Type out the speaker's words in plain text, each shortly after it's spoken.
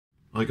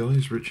Hi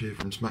guys, Rich here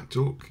from Smack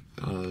Talk,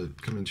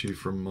 coming to you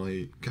from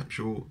my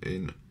capsule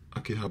in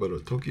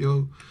Akihabara,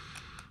 Tokyo.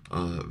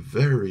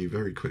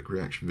 Very quick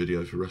reaction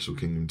video for Wrestle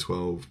Kingdom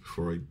 12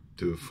 before I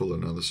do a full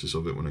analysis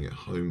of it when I get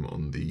home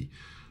on the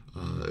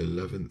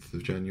 11th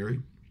of January.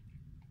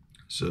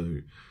 So,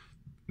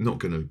 not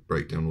going to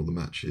break down all the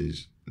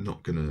matches,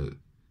 not going to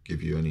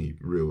give you any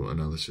real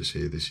analysis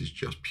here. This is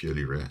just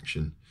purely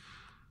reaction.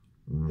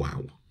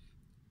 Wow.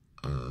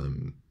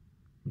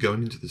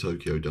 Going into the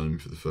Tokyo Dome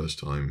for the first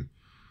time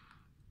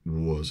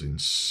was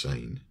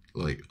insane.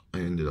 Like,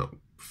 I ended up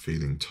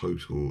feeling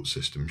total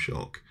system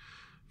shock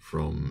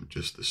from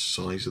just the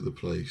size of the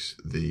place,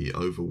 the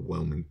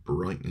overwhelming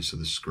brightness of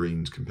the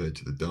screens compared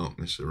to the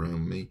darkness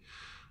around me,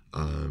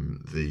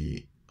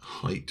 the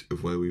height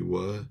of where we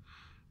were,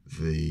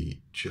 the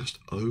just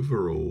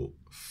overall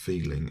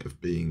feeling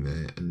of being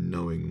there and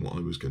knowing what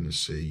I was going to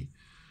see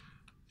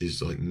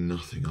is like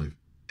nothing I've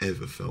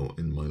ever felt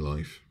in my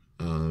life.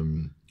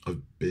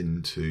 I've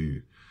been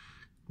to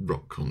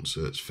rock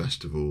concerts,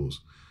 festivals,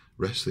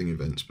 wrestling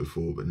events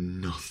before, but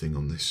nothing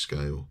on this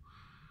scale.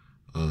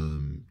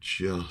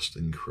 Just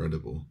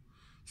incredible.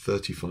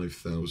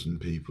 35,000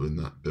 people in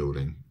that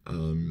building.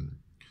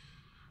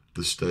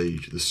 The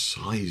stage, the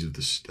size of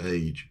the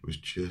stage was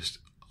just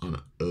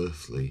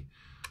unearthly.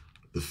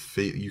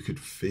 You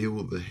could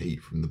feel the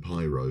heat from the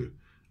pyro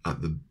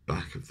at the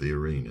back of the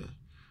arena.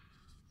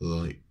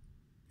 Like,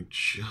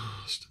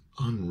 just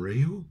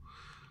unreal.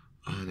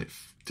 And it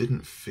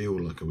didn't feel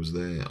like I was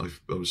there. I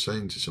was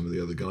saying to some of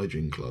the other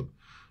Gaijin Club,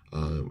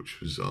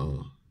 which was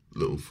our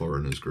little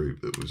foreigners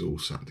group that was all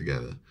sat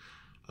together,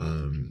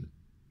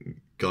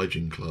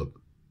 Gaijin Club,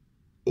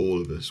 all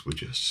of us were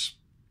just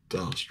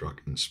starstruck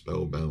and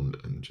spellbound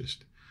and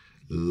just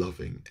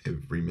loving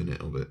every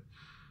minute of it.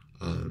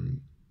 I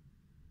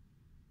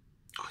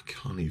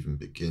can't even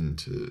begin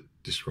to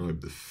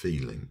describe the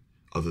feeling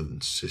other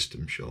than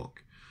system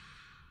shock.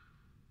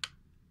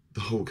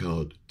 The whole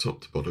card,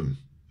 top to bottom,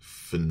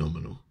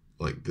 phenomenal.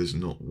 Like, there's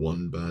not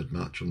one bad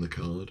match on the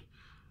card.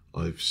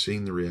 I've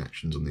seen the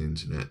reactions on the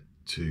internet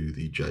to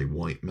the Jay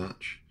White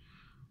match.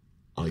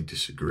 I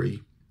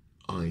disagree.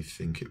 I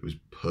think it was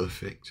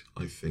perfect.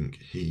 I think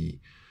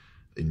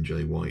in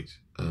Jay White,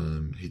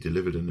 he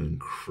delivered an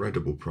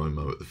incredible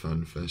promo at the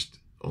Fan Fest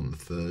on the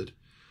 3rd.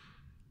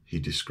 He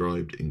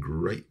described in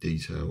great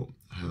detail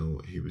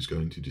how he was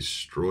going to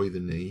destroy the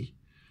knee.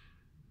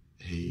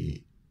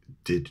 He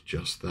did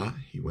just that.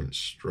 He went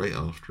straight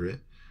after it.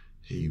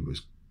 He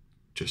was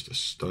just a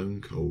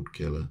stone cold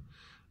killer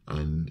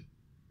and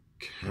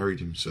carried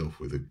himself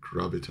with a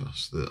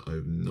gravitas that I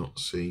have not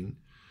seen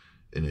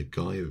in a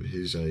guy of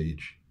his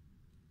age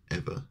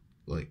ever.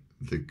 Like,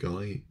 the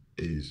guy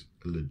is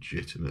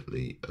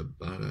legitimately a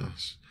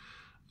badass,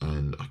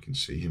 and I can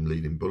see him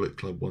leading Bullet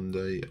Club one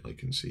day. I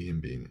can see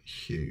him being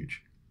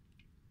huge.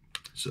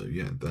 So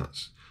yeah,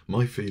 that's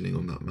my feeling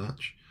on that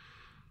match.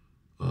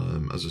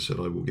 As I said,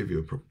 I will give you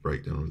a proper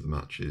breakdown of the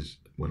matches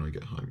when I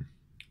get home.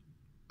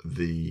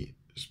 The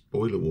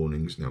spoiler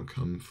warnings now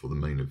come for the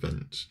main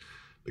events,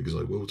 because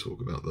I will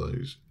talk about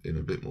those in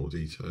a bit more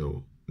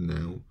detail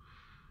now,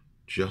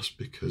 just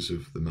because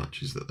of the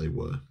matches that they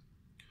were.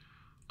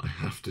 I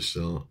have to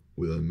start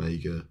with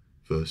Omega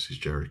versus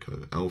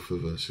Jericho. Alpha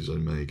versus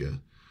Omega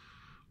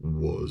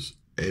was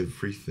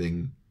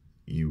everything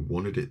you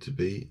wanted it to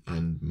be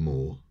and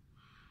more.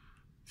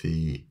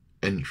 The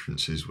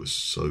entrances were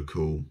so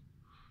cool.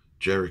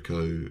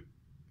 Jericho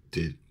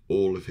did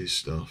all of his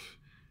stuff.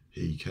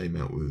 He came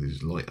out with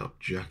his light up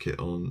jacket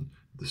on,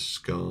 the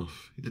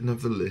scarf. He didn't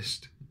have the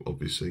list,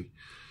 obviously.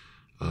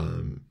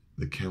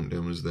 The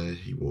countdown was there.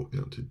 He walked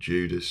out to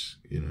Judas,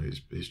 you know,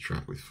 his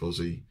track with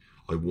Fozzy.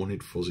 I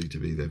wanted Fozzy to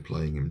be there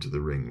playing him to the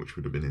ring, which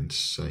would have been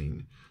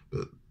insane,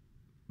 but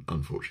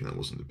unfortunately that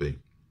wasn't to be.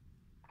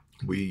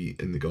 We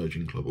in the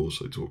Gaijin Club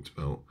also talked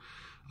about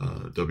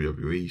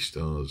WWE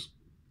stars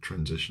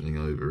transitioning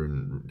over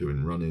and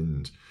doing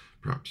run-ins.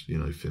 Perhaps, you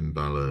know, Finn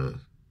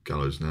Balor,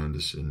 Gallows and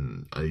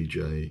Anderson,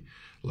 AJ.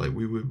 Like,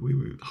 we were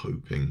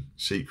hoping,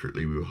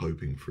 secretly we were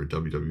hoping for a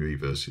WWE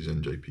versus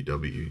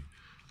NJPW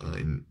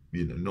in,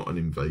 you know, not an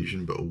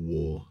invasion but a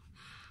war.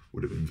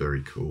 Would have been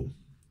very cool.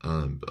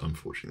 But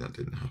unfortunately that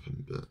didn't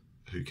happen, but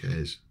who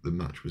cares? The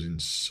match was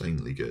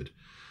insanely good.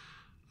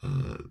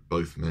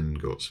 Both men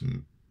got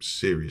some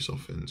serious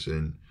offense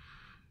in.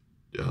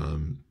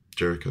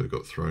 Jericho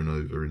got thrown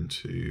over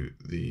into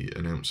the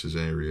announcers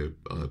area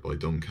by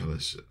Don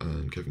Callis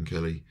and Kevin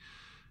Kelly.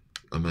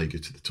 Omega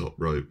to the top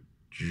rope,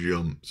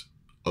 jumped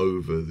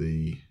over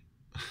the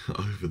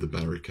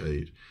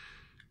barricade,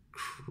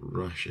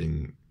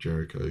 crashing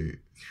Jericho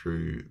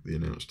through the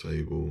announce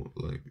table.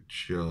 Like,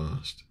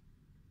 just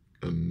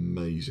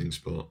amazing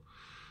spot.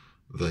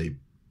 They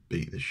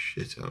beat the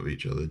shit out of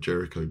each other.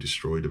 Jericho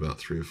destroyed about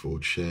 3 or 4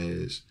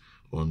 chairs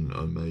on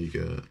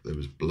Omega. There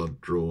was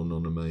blood drawn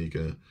on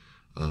Omega.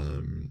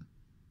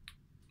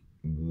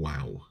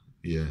 Wow.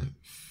 Yeah,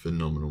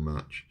 phenomenal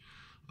match.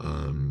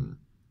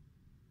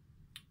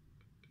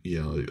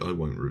 Yeah, I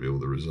won't reveal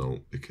the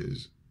result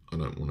because I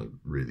don't want to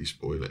really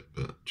spoil it,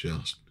 but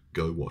just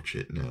go watch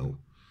it now.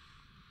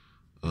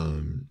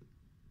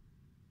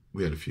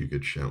 We had a few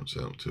good shouts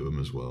out to him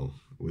as well,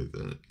 with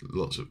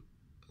lots of,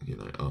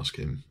 ask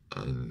him,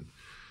 and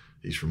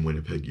he's from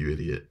Winnipeg, you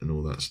idiot, and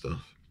all that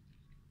stuff.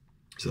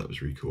 So that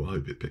was really cool. I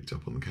hope it picked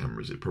up on the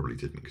cameras. It probably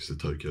didn't because the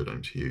Tokyo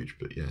Dome's huge,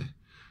 but yeah,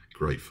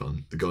 great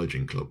fun. The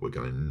Gaijin Club were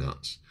going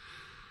nuts.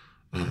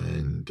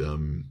 And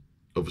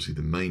obviously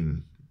the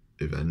main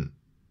event,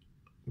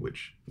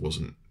 which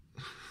wasn't,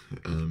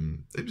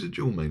 it was a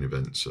dual main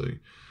event, so,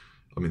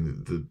 I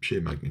mean, the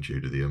sheer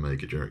magnitude of the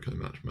Omega Jericho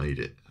match made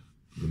it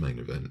the main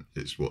event.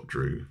 It's what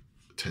drew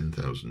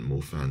 10,000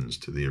 more fans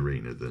to the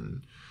arena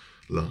than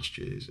last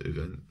year's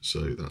event,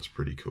 so that's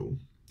pretty cool.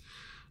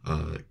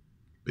 But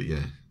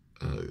yeah,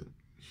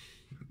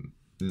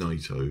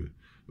 Naito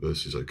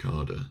versus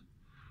Okada,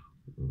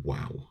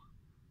 wow.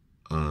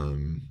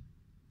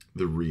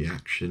 The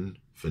reaction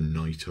for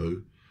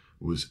Naito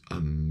was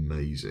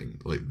amazing.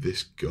 Like,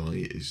 this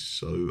guy is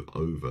so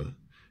over.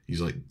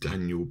 He's like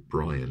Daniel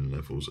Bryan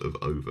levels of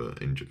over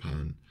in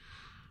Japan.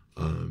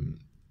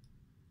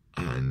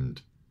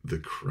 And the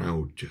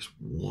crowd just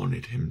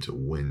wanted him to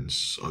win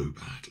so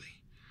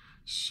badly.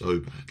 So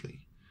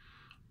badly.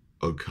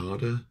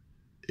 Okada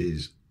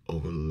is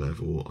of a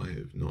level I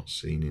have not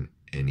seen in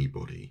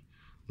anybody.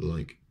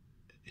 Like,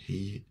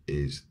 he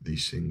is the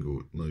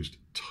single most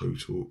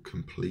total,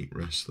 complete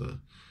wrestler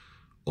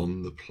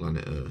on the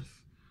planet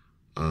Earth.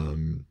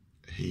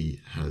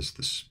 He has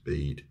the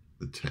speed,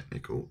 the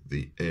technical,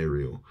 the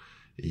aerial.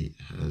 He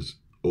has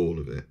all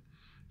of it.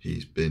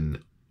 He's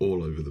been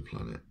all over the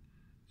planet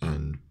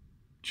and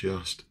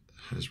just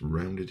has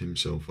rounded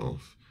himself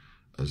off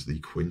as the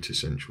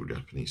quintessential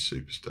Japanese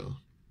superstar.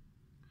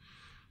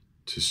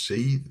 To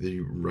see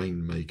the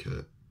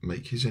Rainmaker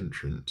make his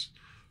entrance,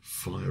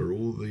 fire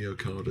all the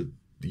Okada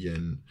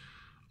yen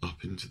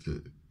up into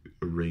the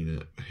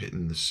arena,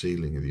 hitting the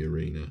ceiling of the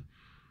arena,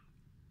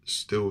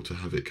 still to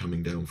have it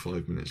coming down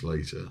 5 minutes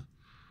later,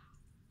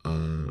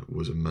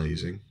 was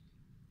amazing.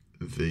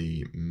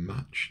 The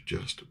match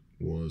just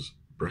was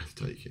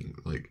breathtaking.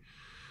 Like,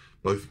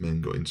 both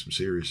men got in some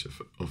serious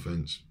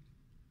offense.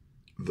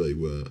 They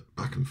were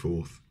back and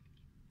forth,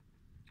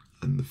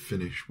 and the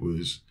finish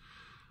was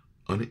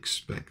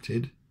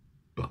unexpected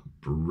but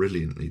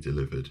brilliantly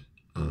delivered.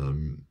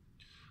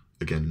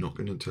 Again, not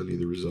going to tell you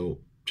the result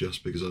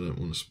just because I don't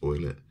want to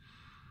spoil it.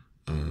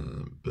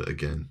 But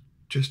again,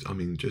 just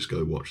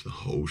go watch the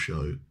whole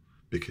show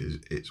because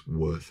it's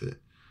worth it.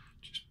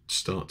 Just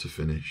start to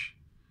finish,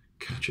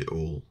 catch it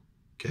all,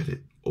 get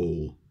it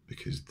all,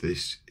 because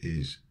this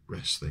is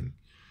wrestling.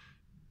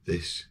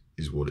 This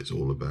is what it's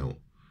all about.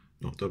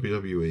 Not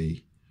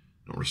WWE,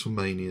 not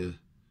WrestleMania,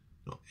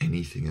 not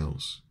anything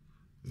else.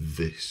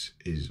 This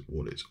is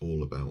what it's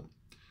all about.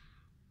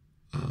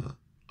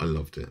 I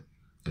loved it,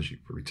 as you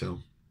can probably tell.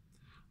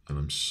 And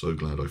I'm so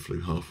glad I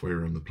flew halfway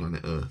around the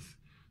planet Earth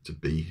to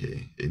be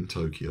here in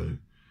Tokyo,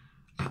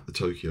 at the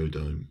Tokyo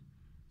Dome,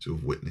 to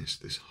have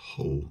witnessed this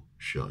whole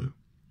show.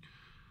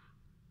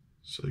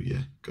 So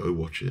yeah, go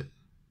watch it.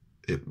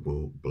 It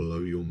will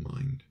blow your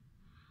mind.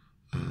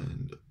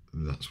 And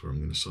that's where I'm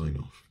going to sign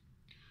off.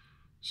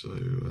 So,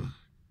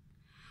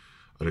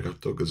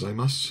 arigatou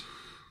gozaimasu.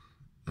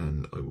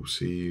 And I will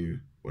see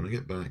you when I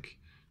get back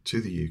to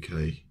the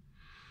UK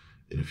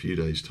in a few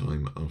days'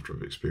 time after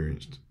I've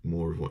experienced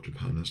more of what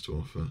Japan has to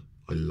offer.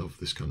 I love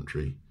this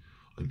country.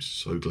 I'm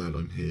so glad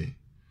I'm here.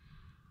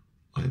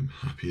 I am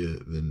happier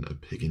than a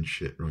pig in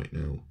shit right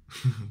now.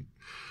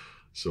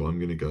 So I'm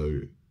going to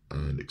go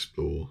and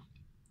explore,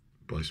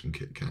 buy some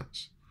Kit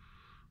Kats,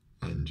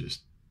 and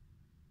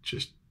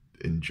just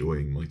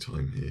enjoying my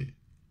time here.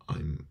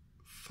 I'm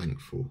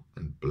thankful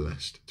and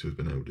blessed to have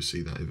been able to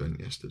see that event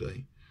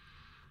yesterday.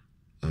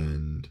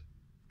 And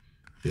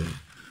yeah,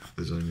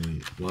 there's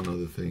only one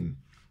other thing.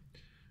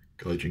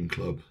 Gaijin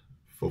Club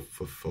for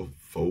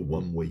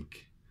 1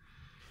 week.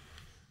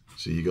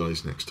 See you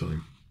guys next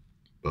time.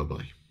 Bye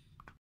bye.